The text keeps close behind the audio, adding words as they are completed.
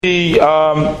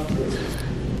Yom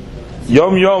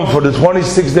Yom for the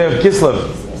 26th day of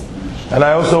Kislev, and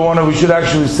I also we should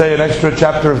actually say an extra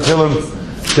chapter of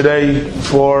Tehillim today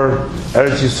for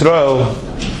Eretz Yisrael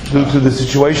due to the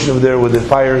situation over there with the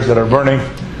fires that are burning,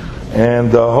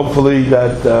 and hopefully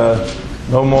that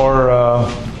no more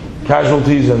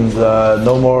casualties and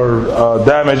no more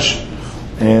damage,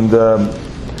 and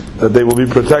that they will be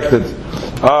protected.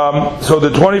 So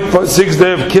the 26th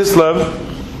day of Kislev,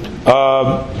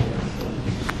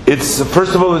 it's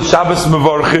first of all it's Shabbos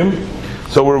Mevorchim,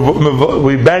 so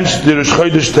we benched the Rosh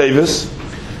Chodesh Tevis,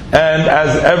 and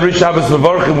as every Shabbos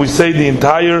Mevorchim we say the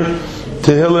entire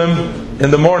Tehillim in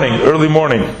the morning, early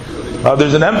morning.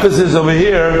 There's an emphasis over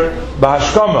here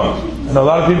b'hashkama, and a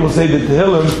lot of people say the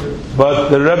Tehillim, but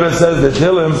the Rebbe says the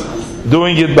Tehillim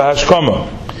doing it b'hashkama.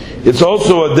 It's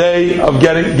also a day of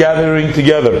gathering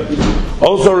together.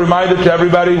 Also a reminder to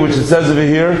everybody, which it says over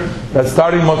here, that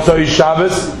starting Motzoi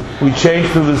Shabbos, we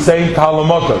change to the same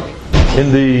Talmud.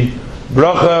 In the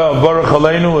bracha of Baruch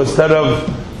Aleinu, instead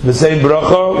of the same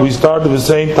bracha, we start with the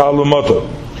same Talmud.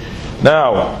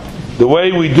 Now, the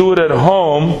way we do it at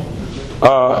home,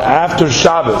 after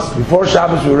Shabbos, before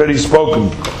Shabbos we already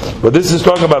spoken, but this is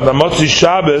talking about the Motzoi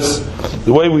Shabbos.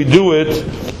 The way we do it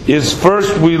is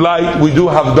first we do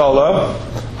Havdalah.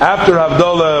 After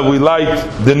Havdalah we light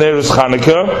the Neres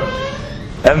Chanukah,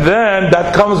 and then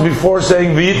that comes before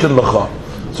saying V'yitin L'cha.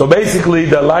 So basically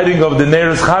the lighting of the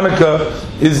Neres Chanukah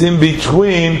is in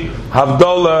between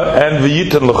Havdalah and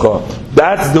V'yitin L'cha.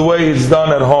 That's the way it's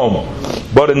done at home.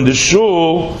 But in the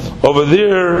shul, over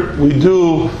there, we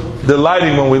do the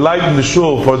lighting. When we light in the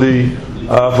shul for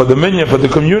the minyan, for the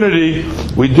community,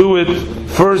 we do it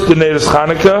first the Neres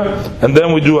Chanukah, and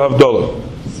then we do Havdalah.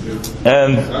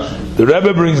 And the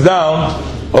Rebbe brings down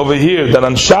over here that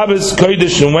on Shabbos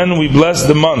Kodesh, and when we bless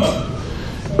the month,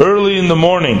 early in the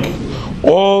morning,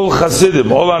 all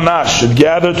Hasidim, all Anash should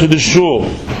gather to the shul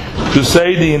to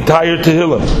say the entire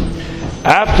Tehillim.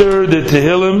 After the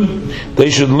Tehillim, they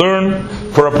should learn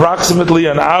for approximately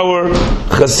an hour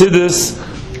Hasidus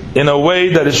in a way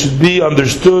that it should be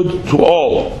understood to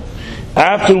all.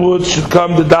 Afterwards should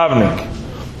come the davening.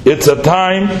 It's a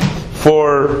time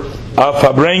for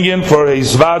Fabrengen, for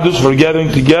Hisvadus, for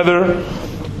gathering together,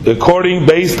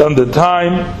 based on the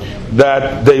time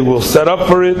that they will set up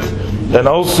for it, and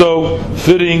also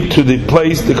fitting to the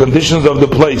place, the conditions of the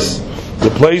place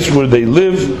where they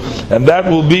live, and that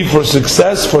will be for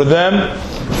success for them,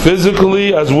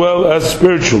 physically as well as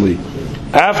spiritually.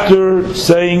 After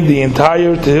saying the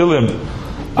entire Tehillim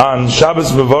on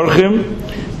Shabbos Mevorchim,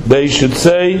 they should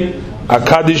say a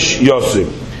Kaddish Yosef.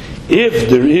 If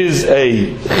there is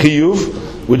a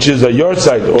chiyuv, which is a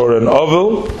yortzeit or an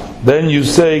oval, then you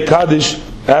say Kaddish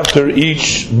after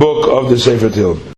each book of the Sefer Tehillim.